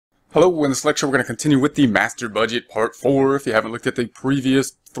Hello, in this lecture we're going to continue with the Master Budget Part 4. If you haven't looked at the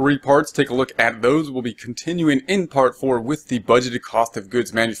previous 3 parts, take a look at those. We'll be continuing in Part 4 with the budgeted cost of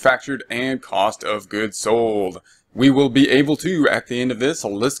goods manufactured and cost of goods sold. We will be able to, at the end of this,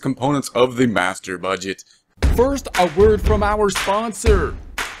 list components of the Master Budget. First, a word from our sponsor.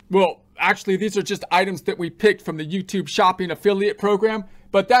 Well, actually, these are just items that we picked from the YouTube Shopping Affiliate Program,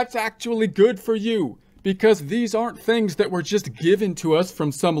 but that's actually good for you, because these aren't things that were just given to us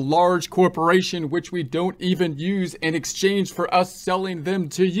from some large corporation which we don't even use in exchange for us selling them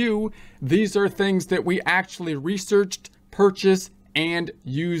to you. These are things that we actually researched, purchased, and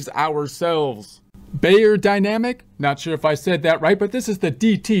used ourselves. Bayer Dynamic, not sure if I said that right, but this is the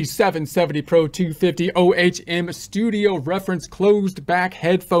DT770 Pro 250 OHM Studio Reference Closed Back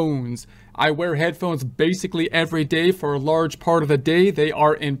Headphones. I wear headphones basically every day for a large part of the day. They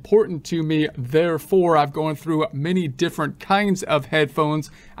are important to me, therefore I've gone through many different kinds of headphones.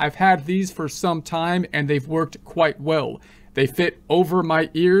 I've had these for some time and they've worked quite well. They fit over my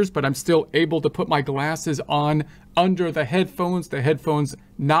ears, but I'm still able to put my glasses on under the headphones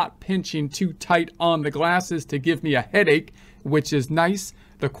not pinching too tight on the glasses to give me a headache, which is nice.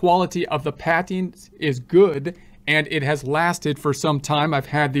 The quality of the padding is good, and it has lasted for some time. I've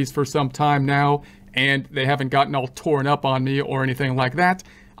had these for some time now, and they haven't gotten all torn up on me or anything like that.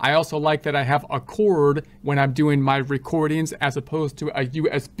 I also like that I have a cord when I'm doing my recordings as opposed to a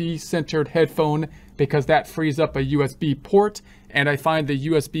USB-centered headphone, because that frees up a USB port, and I find the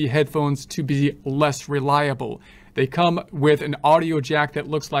USB headphones to be less reliable. They come with an audio jack that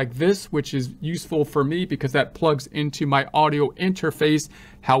looks like this, which is useful for me because that plugs into my audio interface.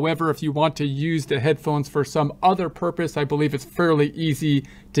 However, if you want to use the headphones for some other purpose, I believe it's fairly easy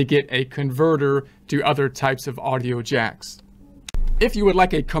to get a converter to other types of audio jacks. If you would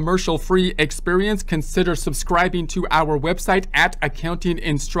like a commercial-free experience, consider subscribing to our website at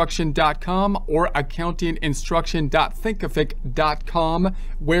accountinginstruction.com or accountinginstruction.thinkific.com,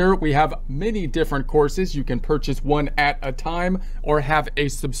 where we have many different courses. You can purchase one at a time or have a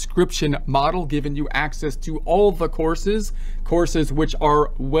subscription model giving you access to all the courses. Courses which are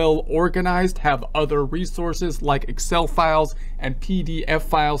well organized, have other resources like Excel files and PDF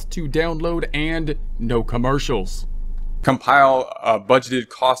files to download, and no commercials. Compile a budgeted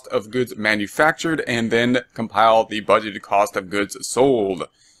cost of goods manufactured, and then compile the budgeted cost of goods sold.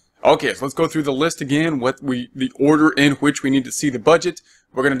 Okay, so let's go through the list again, the order in which we need to see the budget.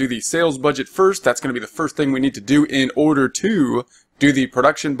 We're going to do the sales budget first. That's going to be the first thing we need to do in order to do the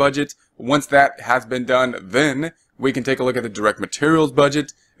production budget. Once that has been done, then we can take a look at the direct materials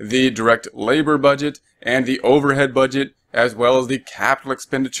budget, the direct labor budget, and the overhead budget, as well as the capital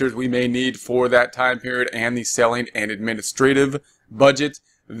expenditures we may need for that time period, and the selling and administrative budget.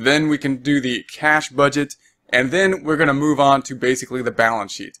 Then we can do the cash budget, and then we're going to move on to basically the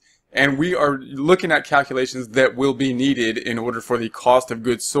balance sheet. And we are looking at calculations that will be needed in order for the cost of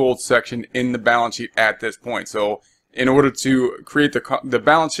goods sold section in the balance sheet at this point. So in order to create the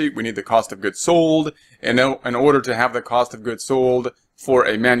balance sheet, we need the cost of goods sold, and in order to have the cost of goods sold for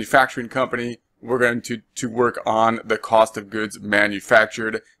a manufacturing company, we're going to work on the cost of goods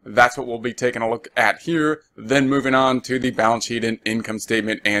manufactured. That's what we'll be taking a look at here. Then moving on to the balance sheet and income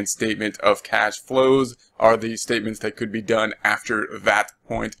statement and statement of cash flows are the statements that could be done after that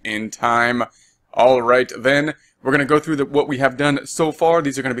point in time. All right, then we're going to go through what we have done so far.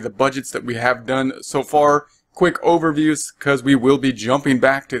 These are going to be the budgets that we have done so far. Quick overviews, because we will be jumping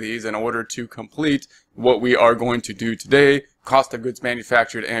back to these in order to complete what we are going to do today: cost of goods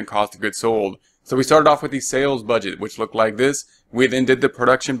manufactured and cost of goods sold. So we started off with the sales budget, which looked like this. We then did the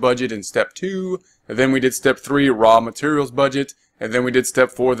production budget in step 2, and then we did step 3, raw materials budget, and then we did step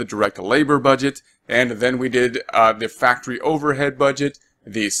 4, the direct labor budget, and then we did the factory overhead budget,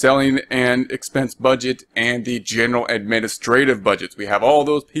 the selling and expense budget, and the general administrative budgets. We have all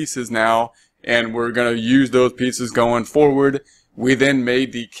those pieces now, and we're going to use those pieces going forward. We then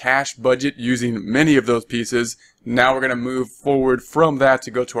made the cash budget using many of those pieces. Now we're going to move forward from that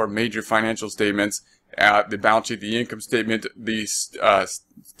to go to our major financial statements, the balance sheet, the income statement, the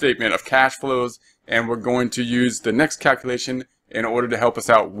statement of cash flows, and we're going to use the next calculation in order to help us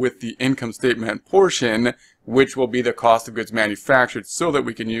out with the income statement portion, which will be the cost of goods manufactured, so that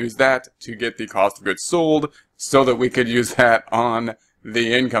we can use that to get the cost of goods sold, so that we could use that on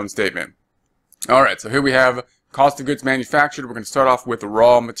the income statement. Alright, so here we have cost of goods manufactured. We're going to start off with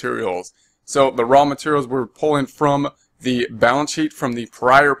raw materials. So the raw materials we're pulling from the balance sheet from the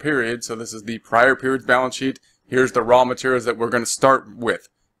prior period. So this is the prior period's balance sheet. Here's the raw materials that we're going to start with.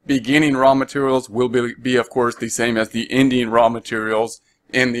 Beginning raw materials will be of course the same as the ending raw materials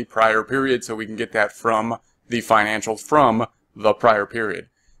in the prior period, so we can get that from the financials from the prior period.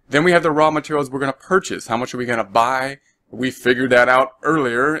 Then we have the raw materials we're going to purchase. How much are we going to buy? We figured that out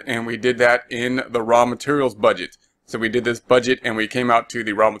earlier, and we did that in the raw materials budget. So we did this budget, and we came out to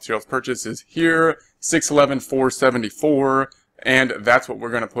the raw materials purchases here, $611,474, and that's what we're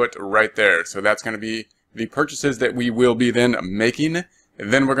going to put right there. So that's going to be the purchases that we will be then making.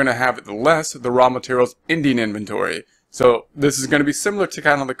 And then we're going to have less the raw materials ending inventory. So this is going to be similar to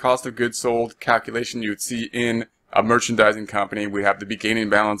kind of the cost of goods sold calculation you would see in a merchandising company. We have the beginning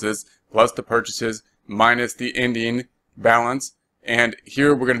balances plus the purchases minus the ending balance. And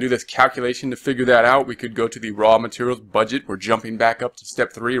here we're going to do this calculation to figure that out. We could go to the raw materials budget. We're jumping back up to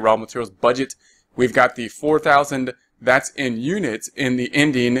step 3, raw materials budget. We've got the 4,000, that's in units in the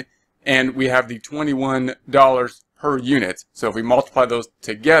ending, and we have the $21 per unit. So if we multiply those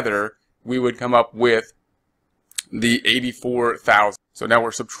together, we would come up with the 84,000. So now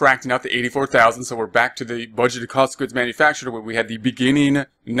we're subtracting out the 84,000. So we're back to the budgeted cost of goods manufactured, where we had the beginning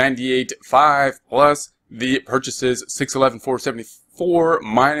 98.5 plus the purchases 611,474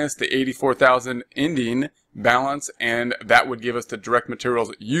 minus the 84,000 ending balance, and that would give us the direct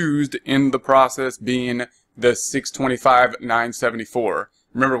materials used in the process being the 625,974.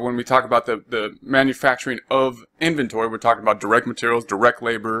 Remember, when we talk about the manufacturing of inventory, we're talking about direct materials, direct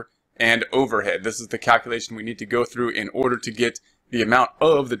labor, and overhead. This is the calculation we need to go through in order to get the amount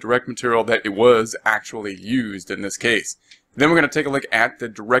of the direct material that it was actually used in this case. Then we're going to take a look at the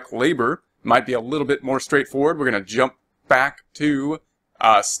direct labor. Might be a little bit more straightforward. We're going to jump back to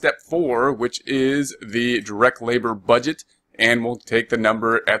step 4, which is the direct labor budget, and we'll take the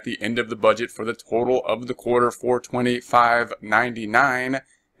number at the end of the budget for the total of the quarter, $425.99,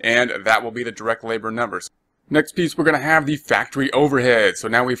 and that will be the direct labor numbers. Next piece, we're going to have the factory overhead. So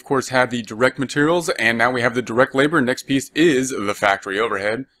now we of course have the direct materials, and now we have the direct labor. Next piece is the factory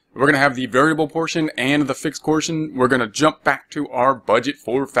overhead. We're going to have the variable portion and the fixed portion. We're going to jump back to our budget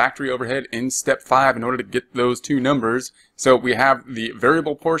for factory overhead in step 5 in order to get those two numbers. So we have the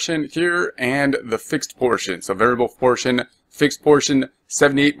variable portion here and the fixed portion. So variable portion, fixed portion,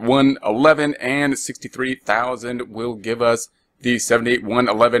 78,111 and 63,000 will give us the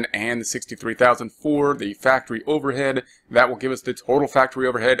 78,111 and 63,000 for the factory overhead. That will give us the total factory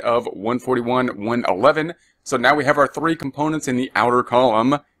overhead of 141,111. So now we have our 3 components in the outer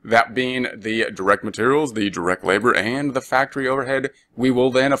column, that being the direct materials, the direct labor, and the factory overhead. We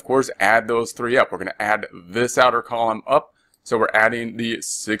will then, of course, add those 3 up. We're going to add this outer column up. So we're adding the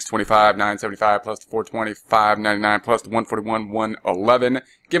 625,975 plus the 425,99 plus the 141,111,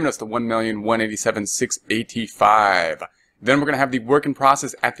 giving us the 1,187,685. Then we're going to have the work in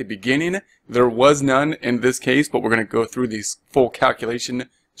process at the beginning. There was none in this case, but we're going to go through this full calculation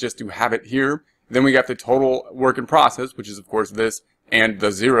just to have it here. Then we got the total work in process, which is of course this, and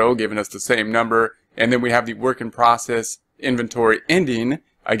the 0 giving us the same number. And then we have the work in process inventory ending,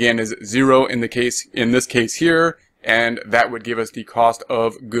 again is 0 in this case here, and that would give us the cost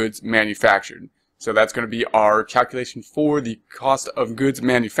of goods manufactured. So that's going to be our calculation for the cost of goods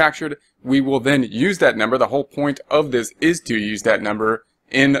manufactured. We will then use that number. The whole point of this is to use that number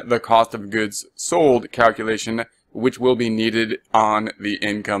in the cost of goods sold calculation, which will be needed on the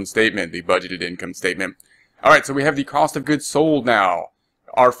income statement, the budgeted income statement. All right, so we have the cost of goods sold now.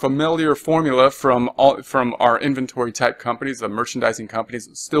 Our familiar formula from our inventory type companies, the merchandising companies,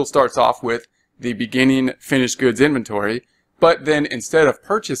 still starts off with the beginning finished goods inventory. But then instead of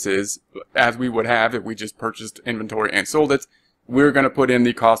purchases, as we would have if we just purchased inventory and sold it, we're going to put in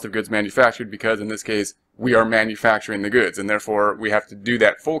the cost of goods manufactured, because in this case, we are manufacturing the goods. And therefore, we have to do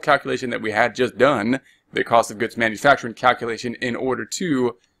that full calculation that we had just done, the cost of goods manufacturing calculation, in order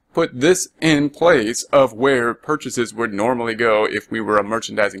to put this in place of where purchases would normally go if we were a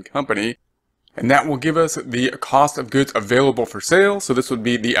merchandising company. And that will give us the cost of goods available for sale. So this would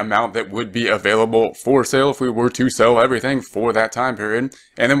be the amount that would be available for sale if we were to sell everything for that time period.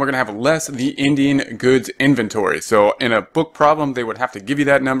 And then we're going to have less the ending goods inventory. So in a book problem, they would have to give you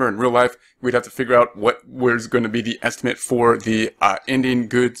that number. In real life, we'd have to figure out what was going to be the estimate for the ending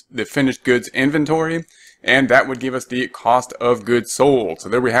goods, the finished goods inventory. And that would give us the cost of goods sold. So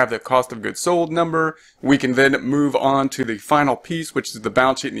there we have the cost of goods sold number. We can then move on to the final piece, which is the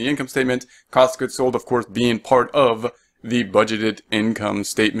balance sheet and the income statement. Cost of goods sold, of course, being part of the budgeted income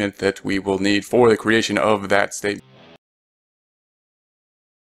statement that we will need for the creation of that statement.